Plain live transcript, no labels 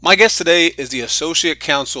My guest today is the Associate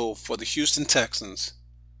Counsel for the Houston Texans.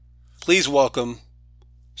 Please welcome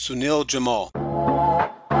Sunil Jamal.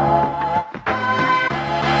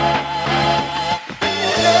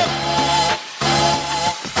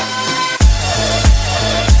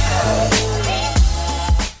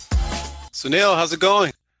 Sunil, how's it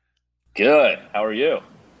going? Good. How are you?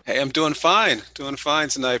 Hey, I'm doing fine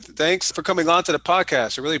tonight. Thanks for coming on to the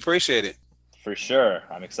podcast. I really appreciate it. For sure.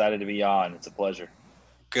 I'm excited to be on. It's a pleasure.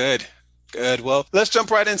 Good, good. Well, let's jump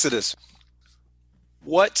right into this.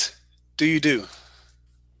 What do you do?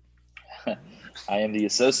 I am the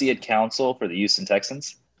associate counsel for the Houston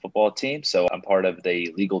Texans football team. So I'm part of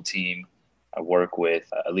the legal team. I work with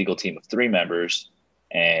a legal team of three members,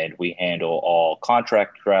 and we handle all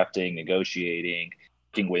contract drafting, negotiating,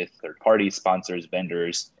 working with third party sponsors,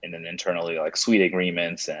 vendors, and then internally like suite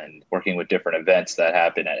agreements and working with different events that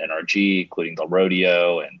happen at NRG, including the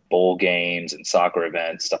rodeo and bowl games and soccer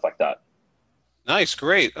events, stuff like that. Nice,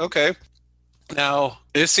 great. Okay. Now,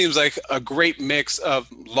 it seems like a great mix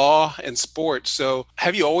of law and sports. So,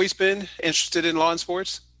 have you always been interested in law and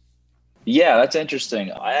sports? Yeah, that's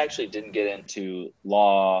interesting. I actually didn't get into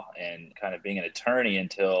law and kind of being an attorney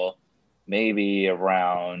until maybe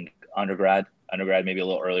around undergrad, maybe a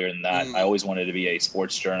little earlier than that. I Mm, always wanted to be a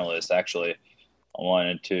sports journalist, actually. I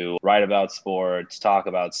wanted to write about sports, talk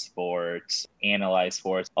about sports, analyze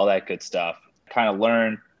sports, all that good stuff. Kind of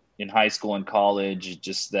learn in high school and college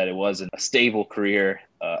just that it wasn't a stable career,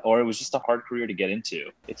 or it was just a hard career to get into.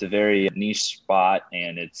 It's a very niche spot,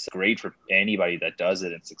 and it's great for anybody that does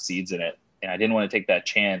it and succeeds in it. And I didn't want to take that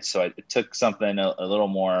chance, so I took something a little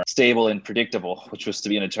more stable and predictable, which was to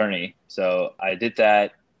be an attorney. So I did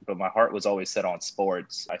that, but my heart was always set on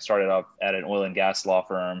sports. I started off at an oil and gas law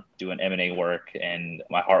firm doing M&A work, and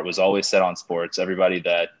my heart was always set on sports. Everybody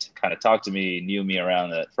that kind of talked to me knew me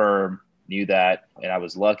around the firm, knew that, and I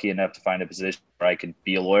was lucky enough to find a position where I could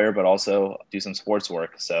be a lawyer but also do some sports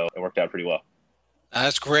work. So it worked out pretty well.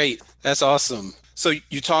 that's great. That's awesome. So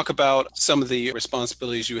you talk about some of the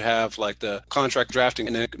responsibilities you have, like the contract drafting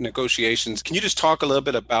and negotiations. Can you just talk a little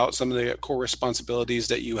bit about some of the core responsibilities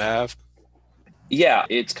that you have? Yeah,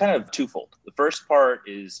 it's kind of twofold. The first part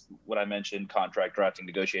is what I mentioned: contract drafting,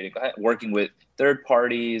 negotiating, working with third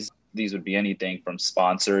parties. These would be anything from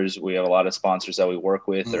sponsors. We have a lot of sponsors that we work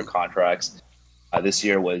with, their Mm, contracts. This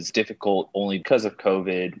year was difficult only because of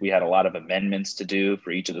COVID. We had a lot of amendments to do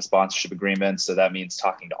for each of the sponsorship agreements. So that means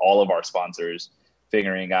talking to all of our sponsors,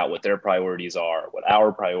 figuring out what their priorities are, what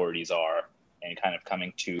our priorities are, and kind of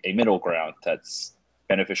coming to a middle ground that's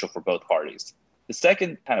beneficial for both parties. The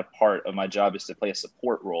second kind of part of my job is to play a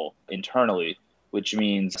support role internally, which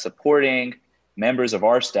means supporting members of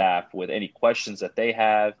our staff with any questions that they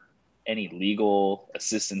have, any legal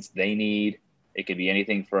assistance they need. It could be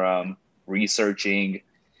anything from researching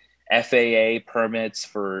FAA permits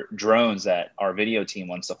for drones that our video team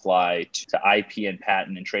wants to fly to IP and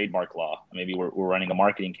patent and trademark law. Maybe we're running a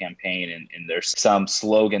marketing campaign, and there's some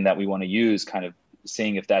slogan that we want to use, kind of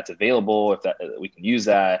seeing if that's available, if that we can use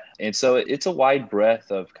that. And so it's a wide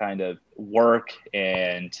breadth of kind of work,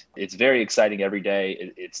 and it's very exciting every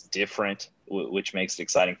day. It's different, which makes it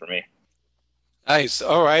exciting for me. nice.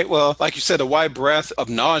 All right. Well, like you said, a wide breadth of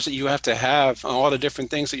knowledge that you have to have on all the different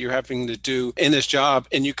things that you're having to do in this job.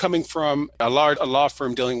 And you're coming from a law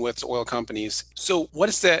firm dealing with oil companies. So what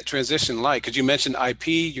is that transition like? Because you mentioned IP,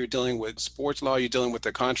 you're dealing with sports law, you're dealing with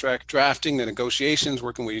the contract drafting, the negotiations,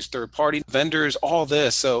 working with these third party vendors, all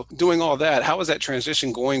this. So doing all that, how is that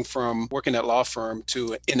transition going from working at law firm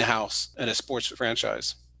to in-house at a sports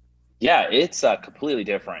franchise? Yeah, it's completely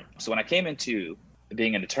different. So when I came into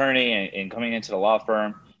being an attorney and coming into the law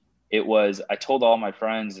firm, it was, I told all my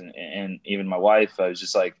friends and even my wife, I was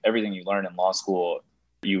just like, everything you learn in law school,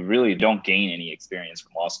 you really don't gain any experience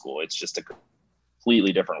from law school. It's just a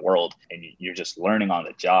completely different world, and you're just learning on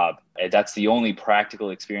the job. And that's the only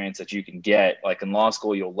practical experience that you can get. Like in law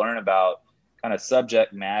school, you'll learn about kind of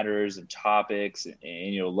subject matters and topics, and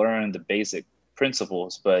you'll learn the basic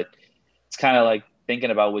principles, but it's kind of like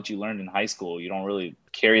thinking about what you learned in high school. You don't really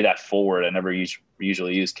carry that forward. I never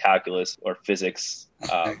usually use calculus or physics,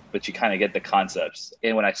 but you kind of get the concepts.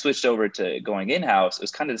 And when I switched over to going in house, it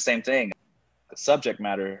was kind of the same thing. The subject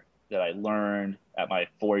matter that I learned at my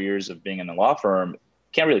 4 years of being in the law firm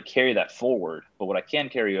can't really carry that forward. But what I can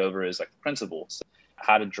carry over is like the principles: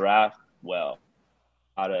 how to draft well,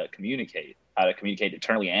 how to communicate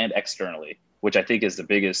internally and externally, which I think is the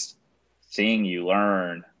biggest thing you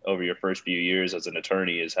learn over your first few years as an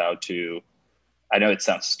attorney is how to, I know it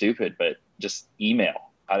sounds stupid, but just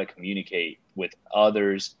email, how to communicate with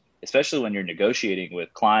others, especially when you're negotiating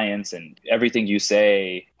with clients and everything you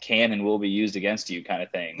say can and will be used against you kind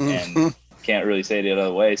of thing. And Hmm. can't really say it the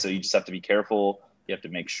other way. So you just have to be careful. You have to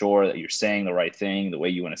make sure that you're saying the right thing, the way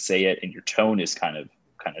you want to say it, and your tone is kind of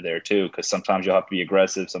there too. Because sometimes you'll have to be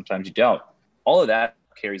aggressive, sometimes you don't. All of that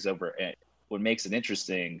carries over. And what makes it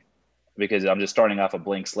interesting, because I'm just starting off a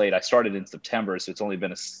blank slate. I started in September, so it's only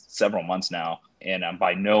been several months now, and I'm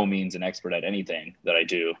by no means an expert at anything that I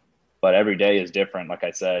do. But every day is different. Like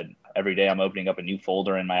I said, every day I'm opening up a new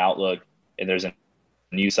folder in my Outlook, and there's a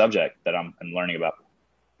new subject that I'm learning about.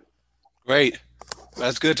 Great.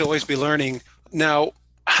 That's good to always be learning. Now,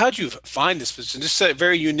 how'd you find this position? This is a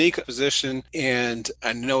very unique position, and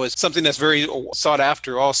I know it's something that's very sought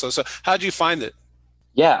after also. So, how'd you find it?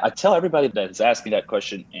 Yeah, I tell everybody that's asked me that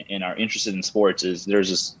question and are interested in sports is there's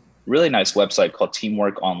this really nice website called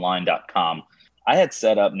teamworkonline.com. I had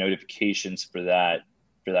set up notifications for that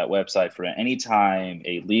website for any time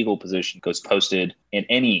a legal position goes posted in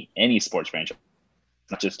any sports franchise,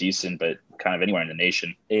 not just Houston, but kind of anywhere in the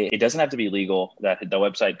nation. It doesn't have to be legal. That the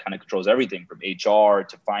website kind of controls everything from HR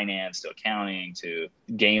to finance to accounting to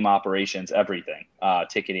game operations, everything,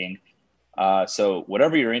 ticketing. So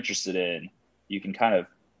whatever you're interested in, you can kind of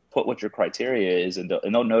put what your criteria is, and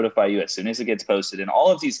they'll notify you as soon as it gets posted. And all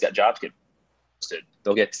of these jobs get posted.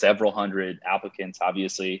 They'll get several hundred applicants,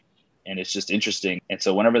 obviously, and it's just interesting. And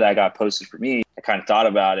so whenever that got posted for me, I kind of thought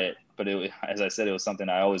about it. But as I said, it was something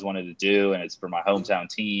I always wanted to do, and it's for my hometown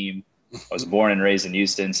team. I was born and raised in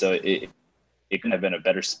Houston, so it couldn't have been a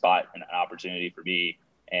better spot and an opportunity for me.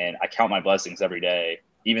 And I count my blessings every day.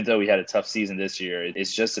 Even though we had a tough season this year,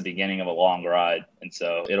 it's just the beginning of a long ride, and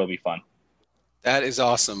so it'll be fun. That is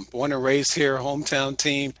awesome. Born and raised here, hometown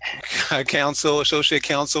team, counsel, associate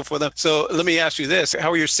counsel for them. So let me ask you this. How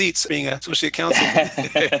are your seats being an associate counsel?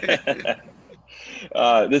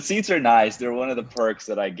 The seats are nice. They're one of the perks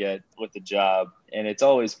that I get with the job. And it's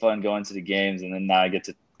always fun going to the games. And then now I get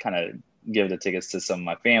to kind of give the tickets to some of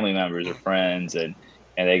my family members or friends, and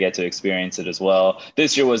they get to experience it as well.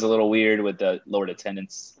 This year was a little weird with the lowered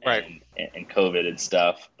attendance Right. and COVID and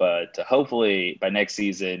stuff. But hopefully by next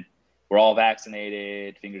season, we're all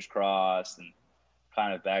vaccinated, fingers crossed, and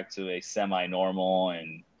kind of back to a semi-normal,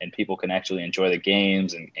 and people can actually enjoy the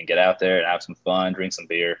games and get out there and have some fun, drink some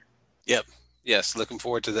beer. Yep. Yes, looking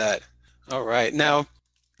forward to that. All right. Now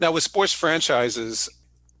with sports franchises,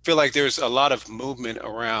 I feel like there's a lot of movement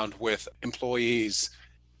around with employees.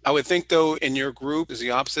 I would think though in your group is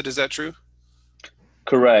the opposite. Is that true?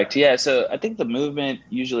 Correct. Yeah. So I think the movement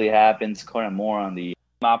usually happens kind of more on the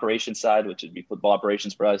operations side, which would be football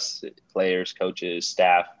operations for us, players, coaches,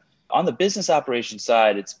 staff. On the business operations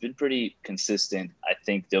side, it's been pretty consistent. I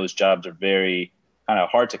think those jobs are very kind of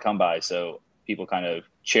hard to come by. So people kind of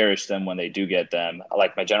cherish them when they do get them.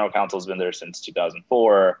 Like my general counsel has been there since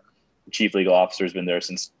 2004. The chief legal officer has been there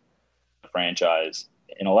since the franchise.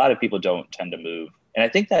 And a lot of people don't tend to move. And I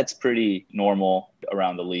think that's pretty normal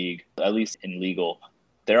around the league, at least in legal.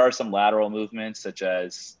 There are some lateral movements, such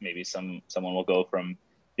as maybe someone will go from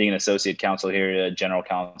being an associate counsel here to general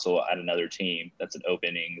counsel at another team. That's an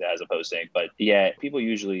opening that has a posting. But yeah, people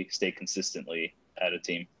usually stay consistently at a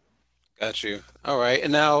team. Got you. All right.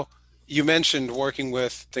 And now you mentioned working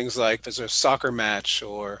with things like if there's a soccer match,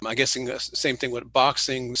 or I'm guessing the same thing with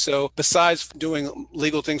boxing. So besides doing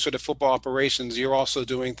legal things for the football operations, you're also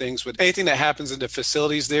doing things with anything that happens in the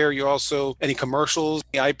facilities there. You're also any commercials,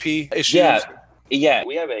 IP issues. Yeah, yeah.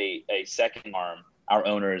 We have a second arm. Our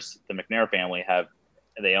owners, the McNair family,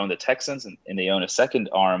 they own the Texans, and they own a second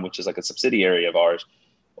arm, which is like a subsidiary of ours,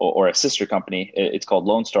 or a sister company. It's called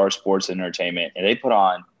Lone Star Sports and Entertainment, and they put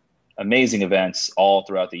on amazing events all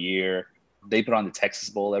throughout the year. They put on the Texas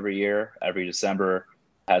Bowl every year, every December.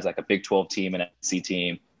 Has like a Big 12 team and an SEC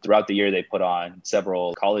team. Throughout the year, they put on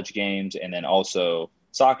several college games and then also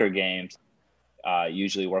soccer games.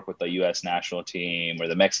 Usually work with the U.S. national team or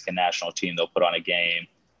the Mexican national team. They'll put on a game.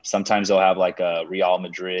 Sometimes they'll have like a Real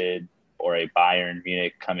Madrid or a Bayern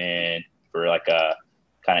Munich come in for like a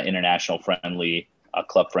kind of international friendly,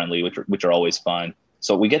 club friendly, which are always fun.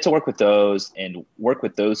 So we get to work with those and work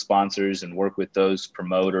with those sponsors and work with those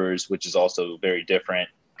promoters, which is also very different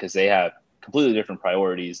because they have completely different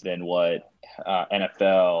priorities than what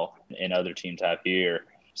NFL and other teams have here.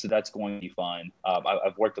 So that's going to be fun.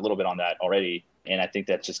 I've worked a little bit on that already, and I think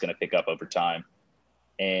that's just going to pick up over time.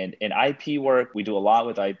 And in IP work, we do a lot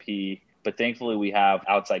with IP, but thankfully we have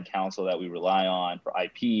outside counsel that we rely on for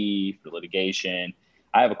IP, for litigation.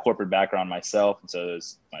 I have a corporate background myself, and so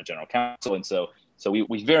does my general counsel. And so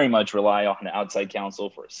we very much rely on the outside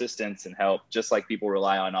counsel for assistance and help, just like people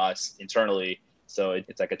rely on us internally. So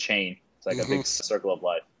it's like a chain. It's like a Hmm. big circle of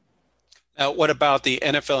life. Now, what about the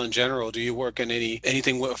NFL in general? Do you work in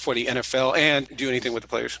for the NFL and do anything with the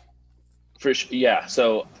players? For sure, yeah.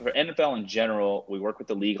 So for NFL in general, we work with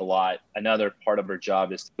the league a lot. Another part of our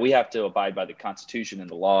job is we have to abide by the Constitution and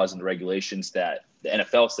the laws and the regulations that the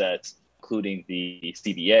NFL sets, including the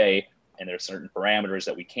CBA. And there are certain parameters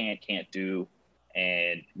that we can't do.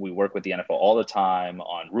 And we work with the NFL all the time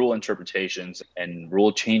on rule interpretations and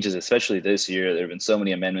rule changes, especially this year. There have been so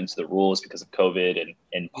many amendments to the rules because of COVID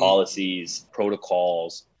and Mm. policies,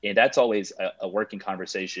 protocols. And that's always a working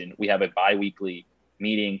conversation. We have a bi-weekly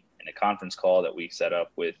meeting and a conference call that we set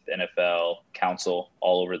up with NFL counsel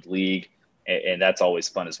all over the league. And that's always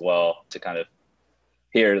fun as well to kind of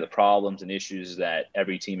hear the problems and issues that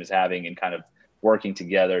every team is having and kind of working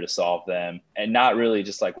together to solve them, and not really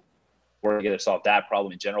just like working together to solve that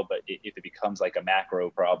problem in general, but if it becomes like a macro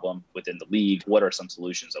problem within the league, what are some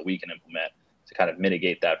solutions that we can implement to kind of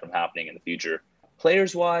mitigate that from happening in the future?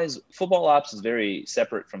 Players wise, football ops is very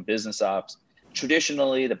separate from business ops.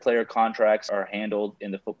 Traditionally, the player contracts are handled in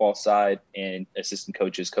the football side and assistant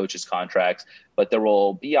coaches contracts, but there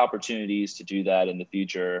will be opportunities to do that in the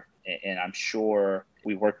future. And I'm sure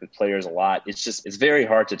we work with players a lot. It's very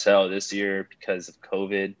hard to tell this year because of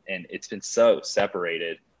COVID, and it's been so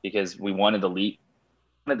separated because we wanted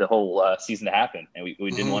the whole season to happen, and we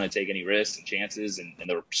didn't Hmm. want to take any risks and chances, and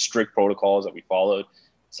there were strict protocols that we followed.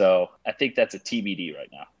 So I think that's a TBD right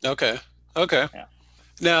now. Okay. Okay. Yeah.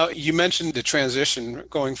 Now, you mentioned the transition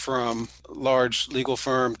going from large legal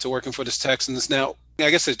firm to working for the Texans. Now, I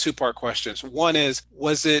guess there two-part questions. One is,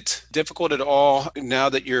 was it difficult at all now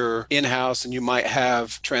that you're in-house and you might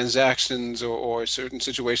have transactions or certain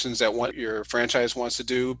situations that your franchise wants to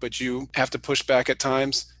do, but you have to push back at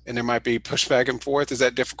times and there might be push back and forth? Is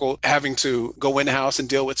that difficult having to go in-house and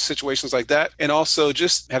deal with situations like that? And also,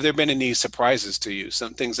 just have there been any surprises to you?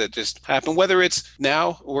 Some things that just happen, whether it's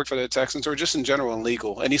now work for the Texans or just in general in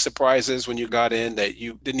legal. Any surprises when you got in that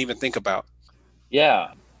you didn't even think about?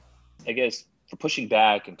 Yeah. I guess for pushing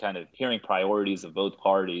back and kind of hearing priorities of both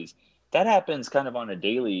parties, that happens kind of on a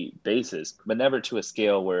daily basis, but never to a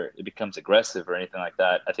scale where it becomes aggressive or anything like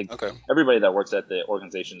that. I think Okay. everybody that works at the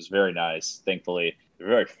organization is very nice. Thankfully, they're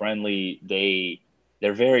very friendly.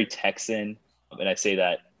 They're very Texan, and I say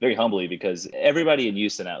that very humbly because everybody in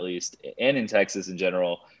Houston, at least, and in Texas in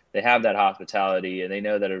general, they have that hospitality and they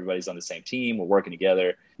know that everybody's on the same team. We're working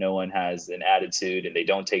together. No one has an attitude and they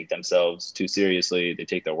don't take themselves too seriously. They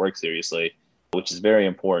take their work seriously, which is very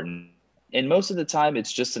important. And most of the time,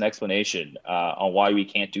 it's just an explanation on why we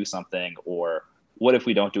can't do something, or what if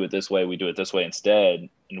we don't do it this way, we do it this way instead,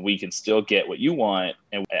 and we can still get what you want.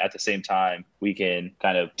 And at the same time, we can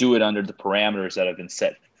kind of do it under the parameters that have been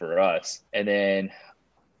set for us. And then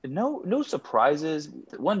no surprises.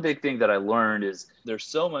 One big thing that I learned is there's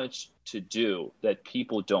so much to do that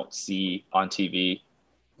people don't see on TV,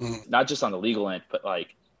 Mhm. not just on the legal end, but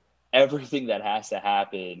like everything that has to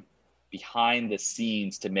happen behind the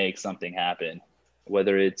scenes to make something happen.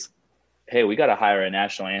 Whether it's, hey, we got to hire a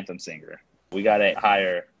national anthem singer, we got to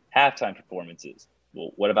hire halftime performances.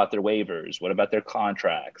 Well, what about their waivers? What about their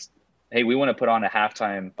contracts? Hey, we want to put on a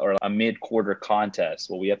halftime or a mid-quarter contest.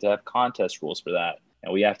 Well, we have to have contest rules for that,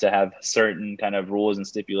 and we have to have certain kind of rules and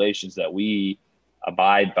stipulations that we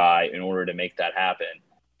abide by in order to make that happen.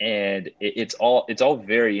 And it's all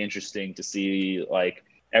very interesting to see like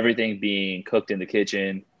everything being cooked in the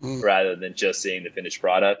kitchen Mhm. rather than just seeing the finished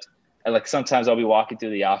product. And like sometimes I'll be walking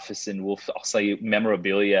through the office and I'll see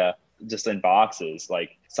memorabilia just in boxes,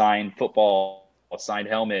 like signed football, signed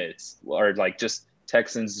helmets, or like just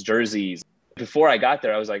Texans jerseys. Before I got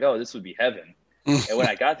there, I was like, oh, this would be heaven. And when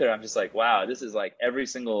I got there, I'm just like, wow, this is like every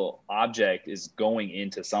single object is going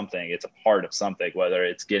into something. It's a part of something, whether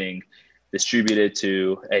it's getting distributed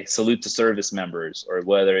to a salute to service members or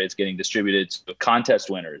whether it's getting distributed to contest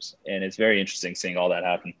winners. And it's very interesting seeing all that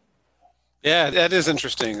happen. Yeah, that is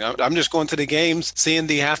interesting. I'm just going to the games, seeing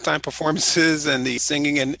the halftime performances and the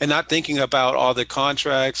singing and not thinking about all the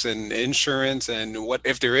contracts and insurance and what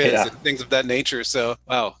if there is Yeah, and things of that nature. So,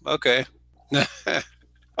 wow, okay.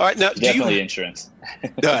 All right, now do you definitely insurance.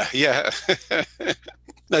 yeah.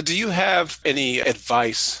 Now, do you have any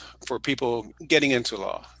advice for people getting into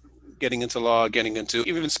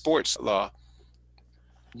even sports law?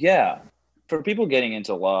 Yeah. For people getting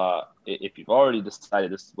into law, if you've already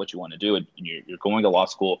decided this is what you want to do and you're going to law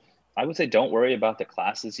school, I would say don't worry about the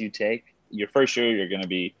classes you take. Your first year, you're going to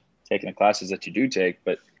be taking the classes that you do take,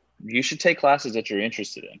 but you should take classes that you're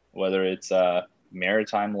interested in, whether it's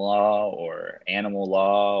maritime law or animal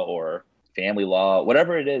law or family law,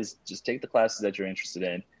 whatever it is, just take the classes that you're interested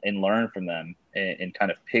in and learn from them and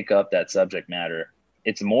kind of pick up that subject matter.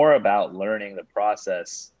 It's more about learning the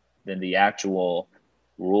process than the actual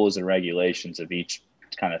rules and regulations of each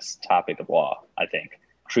kind of topic of law. I think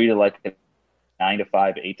treat it like a 9 to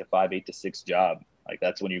 5, 8 to 5, 8 to 6 job. Like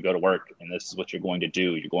that's when you go to work, and this is what you're going to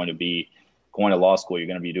do. You're going to be going to law school. You're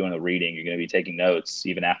going to be doing the reading. You're going to be taking notes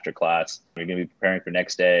even after class. You're going to be preparing for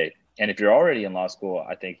next day. And if you're already in law school,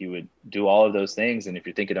 I think you would do all of those things. And if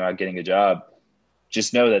you're thinking about getting a job,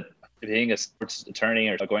 just know that being a sports attorney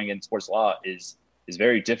or going into sports law is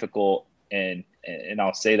very difficult. And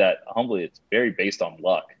I'll say that humbly, it's very based on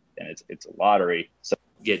luck, and it's a lottery. So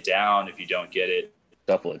get down if you don't get it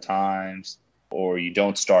a couple of times, or you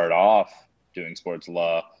don't start off doing sports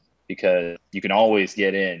law, because you can always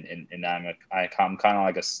get in. And I'm kind of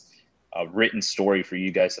like a written story for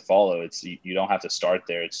you guys to follow. It's you don't have to start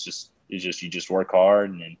there. It's just you just work hard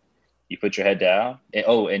and then you put your head down.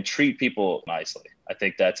 And treat people nicely. I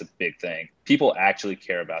think that's a big thing. People actually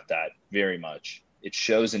care about that very much. It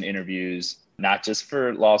shows in interviews, not just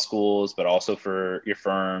for law schools, but also for your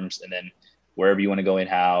firms and then wherever you want to go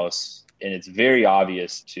in-house. And it's very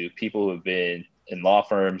obvious to people who have been in law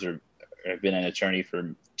firms or have been an attorney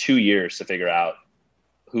for 2 years to figure out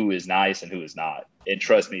who is nice and who is not. And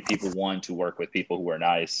trust me, people want to work with people who are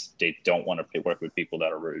nice. They don't want to work with people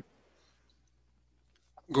that are rude.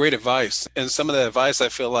 Great advice. And some of the advice, I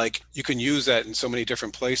feel like you can use that in so many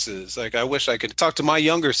different places. Like I wish I could talk to my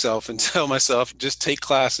younger self and tell myself, just take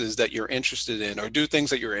classes that you're interested in or do things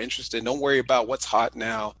that you're interested in. Don't worry about what's hot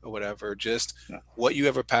now or whatever. Just what you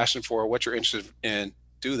have a passion for, what you're interested in,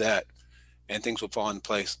 do that, and things will fall in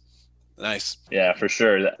place. Nice. Yeah, for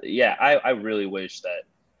sure. Yeah, I really wish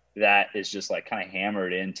that is just like kind of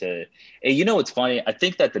hammered into. And you know what's funny? I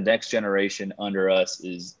think that the next generation under us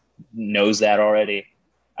knows that already.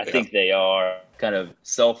 I think they are kind of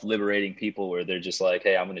self-liberating people where they're just like,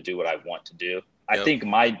 hey, I'm going to do what I want to do. I think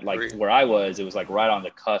where I was, it was like right on the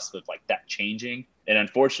cusp of like that changing. And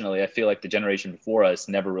unfortunately, I feel like the generation before us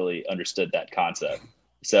never really understood that concept.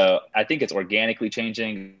 So I think it's organically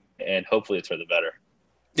changing, and hopefully it's for the better.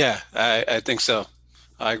 Yeah, I think so.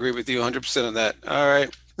 I agree with you 100% on that. All right.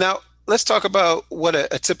 Now, let's talk about what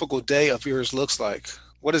a typical day of yours looks like.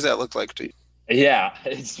 What does that look like to you? Yeah,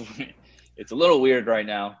 it's a little weird right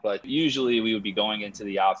now, but usually we would be going into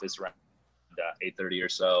the office around 8:30 or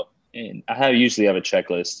so. And I usually have a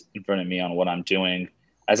checklist in front of me on what I'm doing.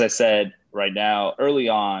 As I said, right now, early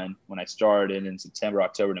on when I started in September,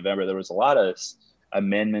 October, November, there was a lot of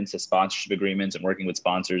amendments to sponsorship agreements and working with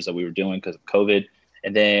sponsors that we were doing because of COVID.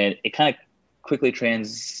 And then it kind of quickly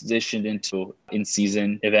transitioned into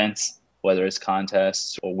in-season events, whether it's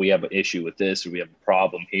contests or we have an issue with this or we have a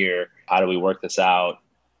problem here. How do we work this out?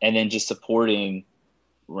 And then just supporting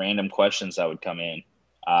random questions that would come in,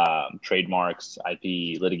 trademarks,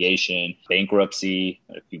 IP, litigation, bankruptcy,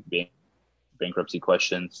 a few bankruptcy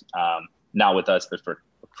questions, not with us, but for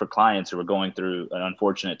clients who were going through an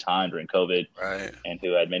unfortunate time during COVID, right, and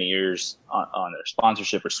who had many years on their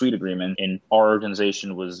sponsorship or suite agreement. And our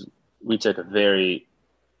organization we took a very,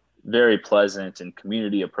 very pleasant and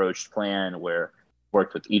community approached plan where we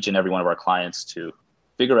worked with each and every one of our clients to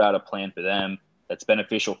figure out a plan for them that's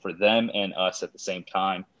beneficial for them and us at the same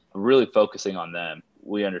time, really focusing on them.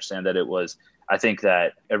 We understand that I think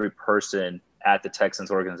that every person at the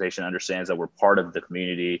Texans organization understands that we're part of the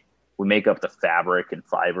community. We make up the fabric and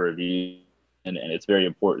fiber of you. And it's very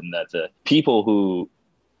important that the people who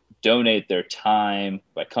donate their time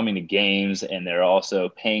by coming to games, and they're also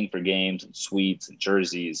paying for games and suites and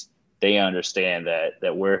jerseys, they understand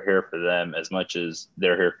that we're here for them as much as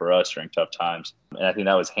they're here for us during tough times. And I think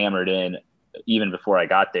that was hammered in even before I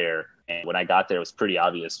got there. And when I got there, it was pretty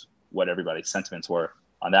obvious what everybody's sentiments were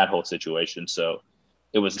on that whole situation. So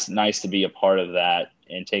it was nice to be a part of that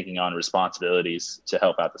and taking on responsibilities to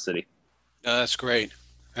help out the city. That's great.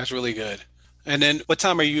 That's really good. And then what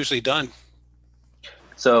time are you usually done?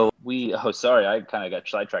 So sorry, I kind of got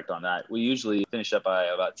sidetracked on that. We usually finish up by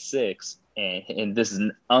about 6. And this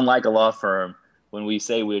is unlike a law firm. When we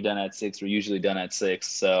say we're done at 6, we're usually done at 6.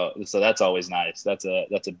 So that's always nice. That's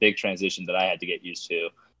a big transition that I had to get used to.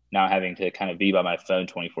 Now having to kind of be by my phone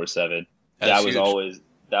 24/7. That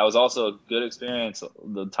was also a good experience.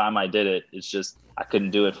 The time I did it, it's just I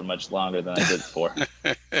couldn't do it for much longer than I did before.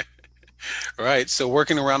 Right. So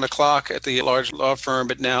working around the clock at the large law firm,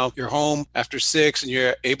 but now you're home after 6 and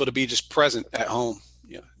you're able to be just present at home.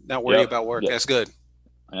 Yeah. Not worry about work. Yep. That's good.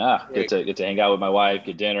 Yeah. Get to hang out with my wife,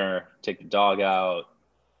 get dinner, take the dog out,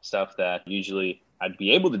 stuff that usually I'd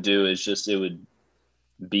be able to do is just, it would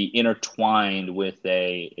be intertwined with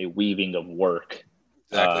a weaving of work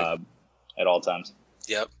at all times.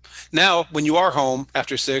 Yep. Now, when you are home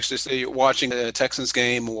after six, just say you're watching a Texans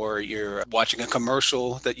game or you're watching a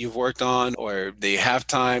commercial that you've worked on or the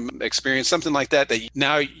halftime experience, something like that, that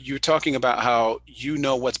now you're talking about how you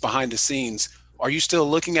know what's behind the scenes. Are you still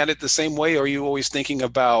looking at it the same way? Or are you always thinking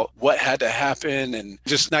about what had to happen and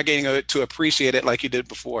just not getting to appreciate it like you did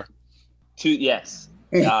before? Yes,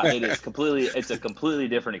 it's a completely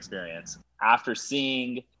different experience. After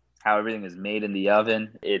seeing how everything is made in the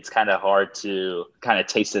oven, it's kind of hard to kind of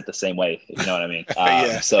taste it the same way. You know what I mean?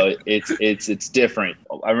 Yeah. So it's different.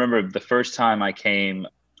 I remember the first time I came,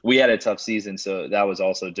 we had a tough season, so that was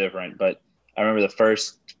also different. But I remember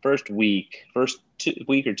the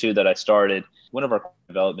week or two that I started, one of our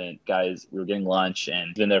development guys, we were getting lunch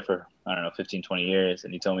and been there for, I don't know, 15, 20 years.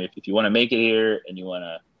 And he told me, if you want to make it here and you want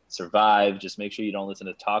to survive, just make sure you don't listen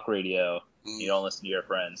to talk radio. You don't listen to your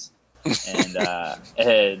friends.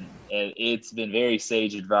 And it's been very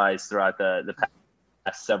sage advice throughout the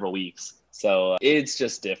past several weeks. So it's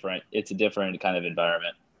just different. It's a different kind of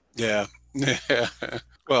environment. Yeah. Yeah.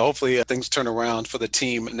 Well, hopefully things turn around for the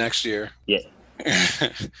team next year. Yeah.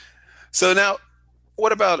 So now,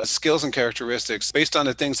 what about skills and characteristics? Based on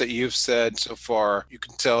the things that you've said so far, you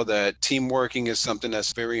can tell that team working is something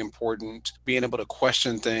that's very important, being able to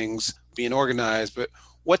question things, being organized. But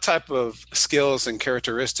what type of skills and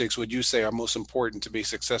characteristics would you say are most important to be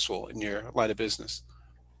successful in your line of business?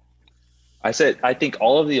 I think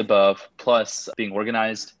all of the above, plus being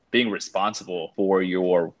organized, being responsible for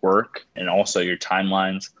your work and also your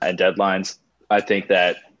timelines and deadlines. I think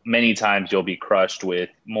that many times you'll be crushed with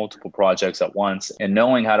multiple projects at once, and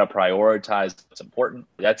knowing how to prioritize what's important.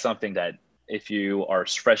 That's something that if you are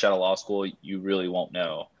fresh out of law school, you really won't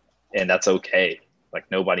know. And that's okay. Like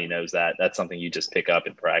nobody knows that. That's something you just pick up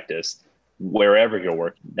and practice wherever you're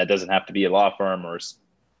working. That doesn't have to be a law firm or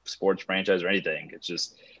sports franchise or anything. It's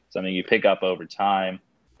just something you pick up over time.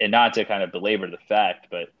 And not to kind of belabor the fact,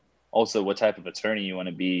 but also what type of attorney you want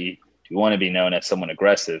to be. Do you want to be known as someone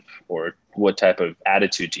aggressive, or what type of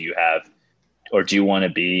attitude do you have? Or do you want to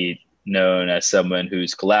be known as someone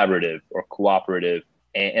who's collaborative or cooperative?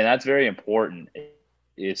 And that's very important,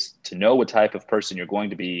 is to know what type of person you're going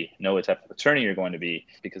to be, know what type of attorney you're going to be,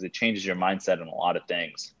 because it changes your mindset on a lot of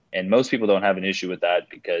things. And most people don't have an issue with that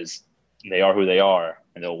because they are who they are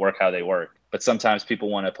and they'll work how they work. But sometimes people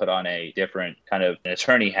want to put on a different kind of an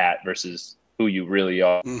attorney hat versus who you really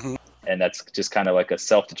are. Hmm. And that's just kind of like a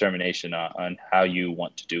self-determination on how you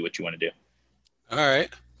want to do what you want to do. All right.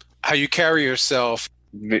 How you carry yourself.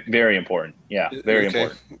 Very important. Yeah, very Okay.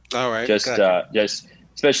 important. All right. Just, Gotcha. just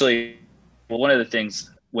especially, well, one of the things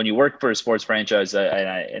when you work for a sports franchise,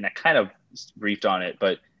 and I kind of briefed on it,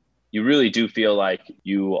 but you really do feel like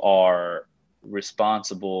you are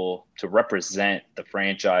responsible to represent the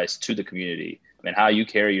franchise to the community. And how you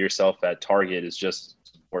carry yourself at Target is just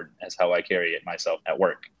as important as how I carry it myself at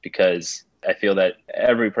work, because I feel that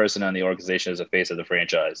every person on the organization is a face of the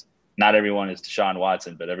franchise. Not everyone is Deshaun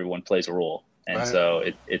Watson, but everyone plays a role. And Right. so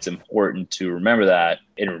it's important to remember that,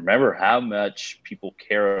 and remember how much people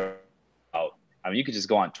care about. I mean, you could just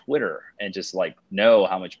go on Twitter and just like know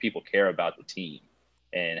how much people care about the team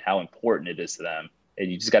and how important it is to them. And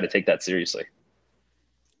you just got to take that seriously.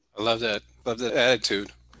 I love that. Love that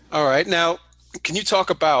attitude. All right. Now, can you talk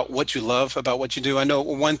about what you love about what you do? I know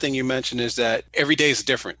one thing you mentioned is that every day is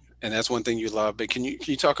different, and that's one thing you love. But can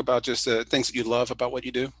you talk about just the things that you love about what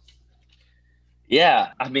you do?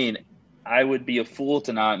 Yeah, I mean, I would be a fool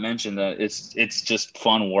to not mention that it's just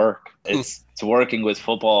fun work. It's working with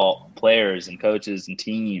football players and coaches and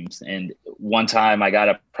teams. And one time I got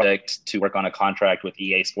a project to work on a contract with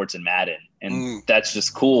EA Sports and Madden. And Mm, that's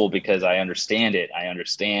just cool because I understand it. I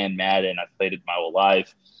understand Madden. I've played it my whole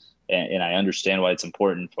life. And I understand why it's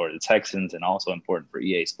important for the Texans and also important for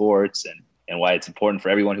EA Sports, and why it's important for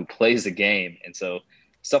everyone who plays the game. And so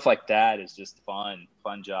stuff like that is just fun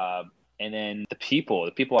job. And then the people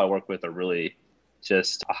I work with are really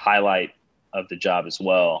just a highlight of the job as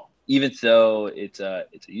well. Even though it's a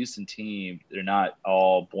Houston team, they're not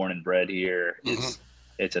all born and bred here. hmm.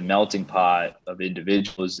 It's a melting pot of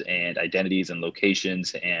individuals and identities and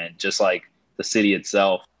locations, and just like the city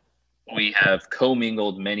itself, we have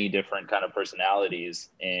commingled many different kind of personalities,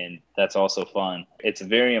 and that's also fun. It's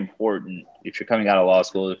very important if you're coming out of law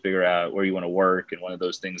school to figure out where you want to work, and one of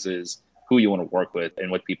those things is who you want to work with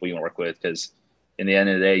and what people you want to work with, because in the end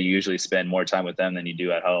of the day, you usually spend more time with them than you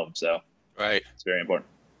do at home. So Right. it's very important.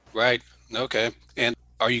 Right. Okay. And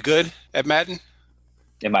are you good at Madden?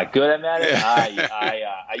 Am I good at Madden?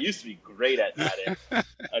 Yeah. I used to be great at Madden.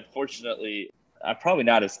 Unfortunately, I'm probably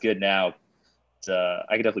not as good now. But,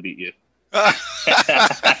 I could definitely beat you.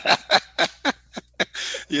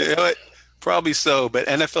 You know what? Probably so, but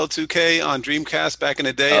NFL 2K on Dreamcast back in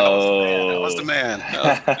the day, I was the man. I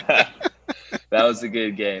was the Oh, man. that was a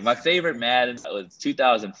good game. My favorite Madden was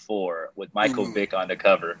 2004 with Michael Mm, Vick on the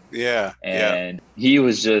cover. yeah, yeah. And he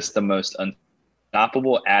was just the most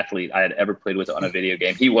unstoppable athlete I had ever played with on a video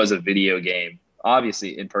game. He was a video game,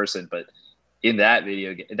 obviously in person, but in that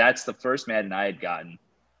video game, that's the first Madden I had gotten,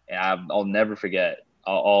 and I'll never forget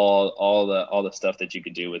all the stuff that you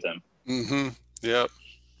could do with him. Mm-hmm. Yep,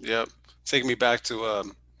 yep. Taking me back to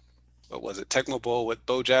what was it, Tecmo Bowl with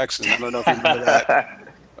Bo Jackson. I don't know if you remember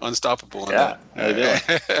that. Unstoppable on Yeah, that. another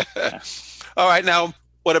good one. Yeah. All right, now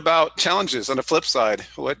what about challenges on the flip side?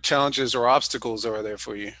 What challenges or obstacles are there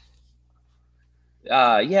for you?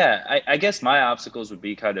 Yeah, I guess my obstacles would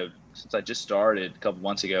be kind of since I just started a couple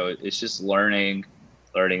months ago. It's just learning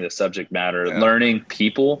the subject matter, Yeah, learning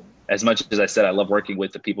people. As much as I said, I love working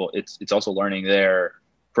with the people. It's also learning their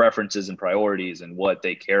preferences and priorities and what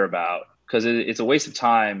they care about. Because it's a waste of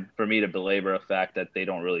time for me to belabor a fact that they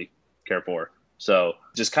don't really care for. So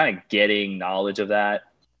just kind of getting knowledge of that,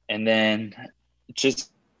 and then just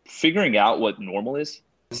figuring out what normal is.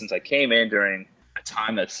 Since I came in during a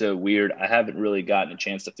time that's so weird, I haven't really gotten a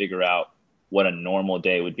chance to figure out what a normal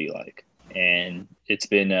day would be like. And it's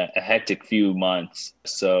been a hectic few months.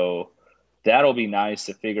 So that'll be nice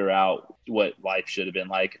to figure out what life should have been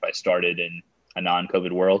like if I started in a non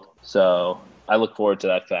COVID world. So I look forward to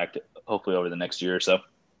that fact, hopefully over the next year or so.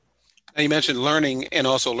 and you mentioned learning and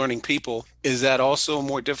also learning people. Is that also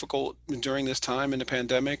more difficult during this time in the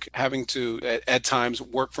pandemic, having to at times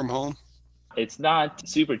work from home? It's not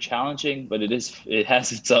super challenging, but it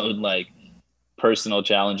has its own like personal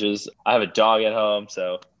challenges. I have a dog at home,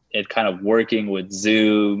 so it kind of working with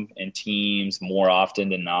Zoom and Teams more often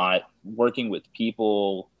than not, working with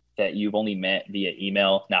people that you've only met via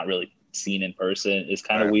email, not really seen in person, is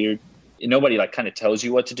kind of Right. weird. Nobody like kind of tells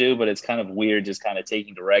you what to do, but it's kind of weird just kind of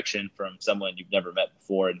taking direction from someone you've never met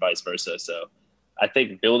before and vice versa. So I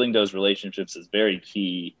think building those relationships is very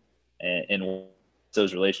key. And once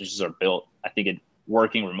those relationships are built, I think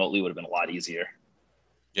working remotely would have been a lot easier.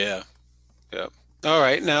 Yeah. Yeah. All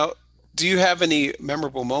right. Now, do you have any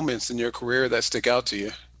memorable moments in your career that stick out to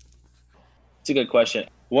you? It's a good question.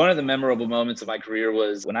 One of the memorable moments of my career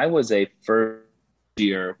was when I was a first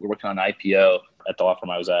year, we were working on an IPO at the law firm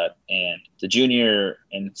I was at, and the junior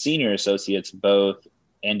and senior associates both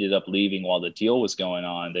ended up leaving while the deal was going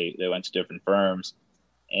on. They went to different firms,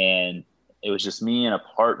 and it was just me and a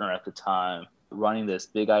partner at the time running this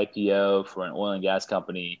big IPO for an oil and gas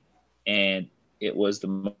company. And it was the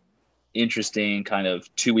most interesting kind of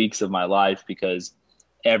 2 weeks of my life because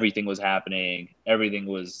everything was happening. Everything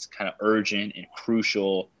was kind of urgent and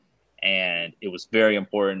crucial. And it was very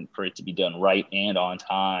important for it to be done right and on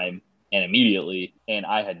time and immediately. And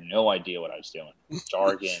I had no idea what I was doing.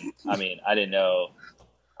 Jargon. I mean, I didn't know.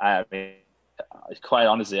 I mean, quite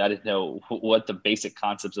honestly, I didn't know what the basic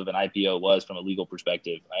concepts of an IPO was from a legal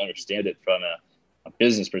perspective. I understand it from a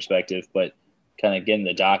business perspective, but kind of getting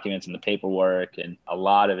the documents and the paperwork, and a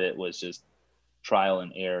lot of it was just trial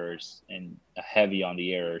and errors and heavy on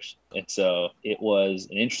the errors. And so it was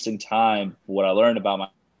an interesting time. What I learned about my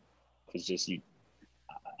is just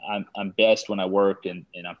I'm best when I work and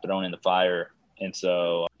I'm thrown in the fire. And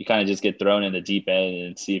so you kind of just get thrown in the deep end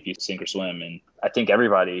and see if you sink or swim. And I think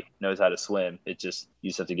everybody knows how to swim. It just, you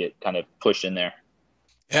just have to get kind of pushed in there.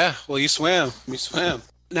 Yeah. Well, you swam. You swam.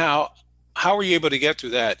 Now, how were you able to get through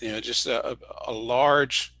that? Just a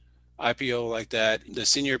large IPO like that. The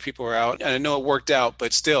senior people are out, and I know it worked out,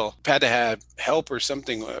 but still, had to have help or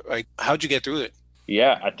something. Like, how'd you get through it?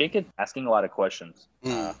 Yeah, I think it's asking a lot of questions.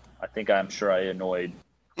 Mm. I think I'm sure I annoyed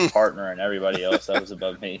a partner and everybody else that was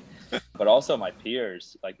above me, but also my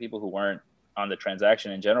peers, like people who weren't on the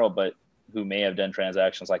transaction in general, but who may have done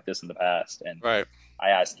transactions like this in the past. And Right.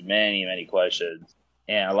 I asked many, many questions.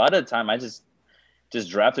 And a lot of the time I just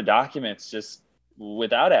drafted documents just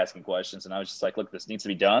without asking questions. And I was just like, look, this needs to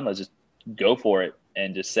be done. Let's just go for it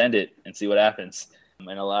and just send it and see what happens.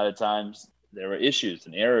 And a lot of times there were issues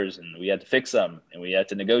and errors and we had to fix them and we had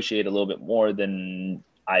to negotiate a little bit more than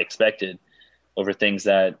I expected over things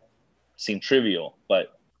that seem trivial,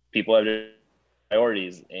 but people have their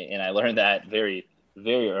priorities. And I learned that very,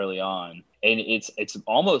 very early on. And it's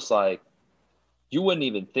almost like you wouldn't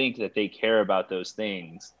even think that they care about those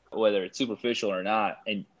things, whether it's superficial or not.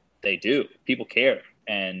 And they do. People care.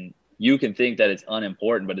 And you can think that it's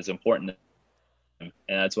unimportant, but it's important to them.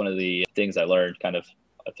 And that's one of the things I learned kind of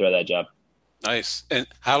through that job. Nice. And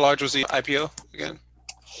how large was the IPO again?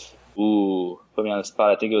 Ooh, put me on the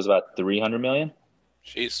spot. I think it was about 300 million.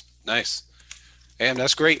 Jeez. Nice. And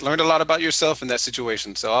that's great. Learned a lot about yourself in that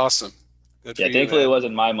situation. So awesome. Good for Yeah, you, thankfully it man.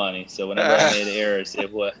 wasn't my money. So whenever I made errors,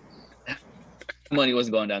 it was money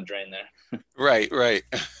wasn't going down the drain there. Right, right.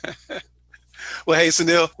 Well, hey,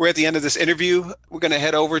 Sunil, we're at the end of this interview. We're going to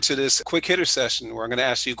head over to this quick hitter session where I'm going to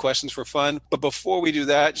ask you questions for fun. But before we do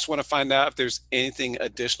that, just want to find out if there's anything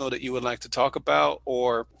additional that you would like to talk about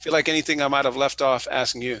or feel like anything I might have left off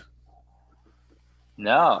asking you.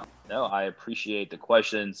 No, no, I appreciate the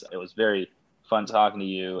questions. It was very fun talking to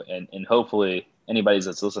you, and hopefully anybody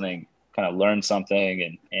that's listening kind of learned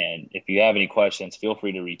something. And if you have any questions, feel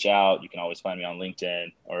free to reach out. You can always find me on LinkedIn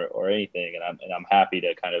or anything, and I'm happy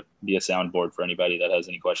to kind of be a soundboard for anybody that has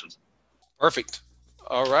any questions. Perfect.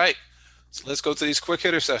 All right. So let's go to these quick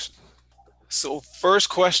hitter sessions. So first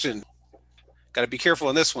question, got to be careful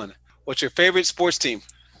on this one. What's your favorite sports team?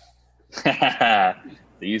 The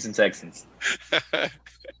Houston Texans.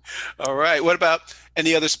 All right. What about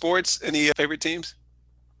any other sports? Any favorite teams?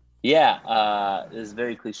 Yeah, this is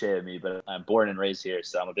very cliche of me, but I'm born and raised here,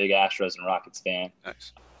 so I'm a big Astros and Rockets fan.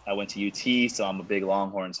 Nice. I went to UT, so I'm a big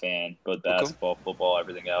Longhorns fan, both Oh, cool. basketball, football,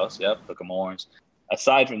 everything else. Yep, hook 'em horns.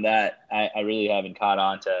 Aside from that, I really haven't caught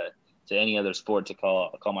on to any other sport to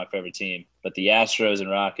call my favorite team. But the Astros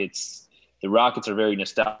and Rockets, the Rockets are very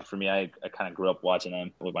nostalgic for me. I kind of grew up watching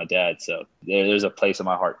them with my dad, so there's a place in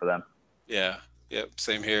my heart for them. Yeah. Yep.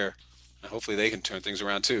 Same here. Hopefully they can turn things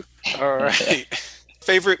around too. All right.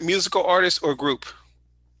 Favorite musical artist or group?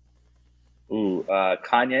 Ooh,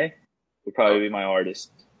 Kanye would probably be my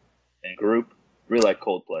artist. And group, really like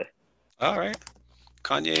Coldplay. All right.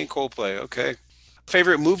 Kanye and Coldplay. Okay.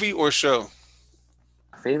 Favorite movie or show?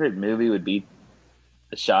 Favorite movie would be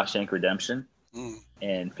The Shawshank Redemption. Mm.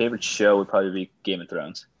 And favorite show would probably be Game of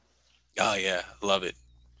Thrones. Oh, yeah. Love it.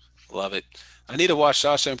 Love it. I need to watch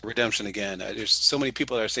Shawshank Redemption again. There's so many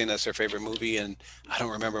people that are saying that's their favorite movie, and I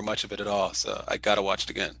don't remember much of it at all. So I got to watch it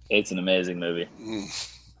again. It's an amazing movie.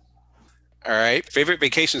 Mm. All right. Favorite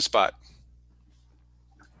vacation spot?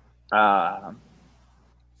 That's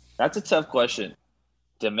a tough question.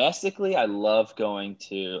 Domestically, I love going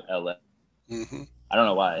to LA. Mm-hmm. I don't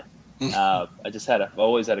know why. I've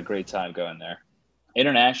always had a great time going there.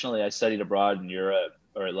 Internationally, I studied abroad in Europe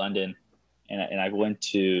or London, and I went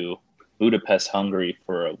to Budapest, Hungary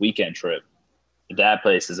for a weekend trip. That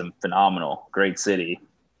place is phenomenal. Great city,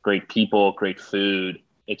 great people, great food.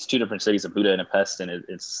 It's two different cities of Budapest, and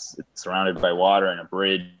it's surrounded by water and a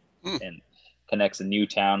bridge, and connects a new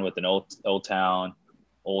town with an old town,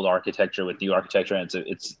 old architecture with new architecture. And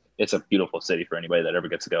it's a beautiful city for anybody that ever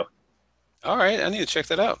gets to go. All right. I need to check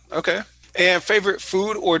that out. Okay. And favorite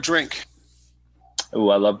food or drink? Oh,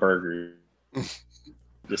 I love burgers.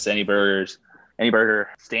 Just any burgers, any burger.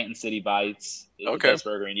 Stanton City Bites is the best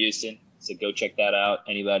burger in Houston. So go check that out.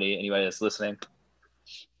 Anybody that's listening.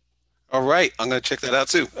 All right. I'm going to check that out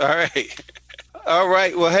too. All right. All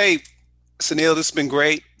right. Well, hey, Sunil, this has been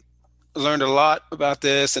great. Learned a lot about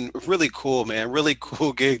this and really cool, man. Really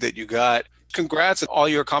cool gig that you got. Congrats on all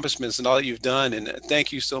your accomplishments and all that you've done. And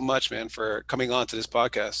thank you so much, man, for coming on to this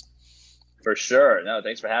podcast. For sure. No,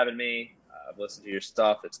 thanks for having me. I've listened to your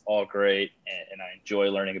stuff. It's all great. And I enjoy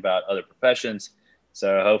learning about other professions.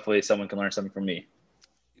 So hopefully someone can learn something from me.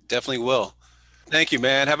 Definitely will. Thank you,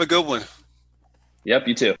 man. Have a good one. Yep,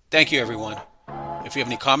 you too. Thank you, everyone. If you have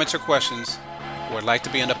any comments or questions or would like to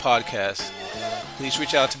be on the podcast, please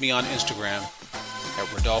reach out to me on Instagram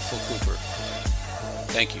at Rodolfo Cooper.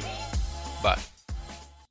 Thank you. Bye.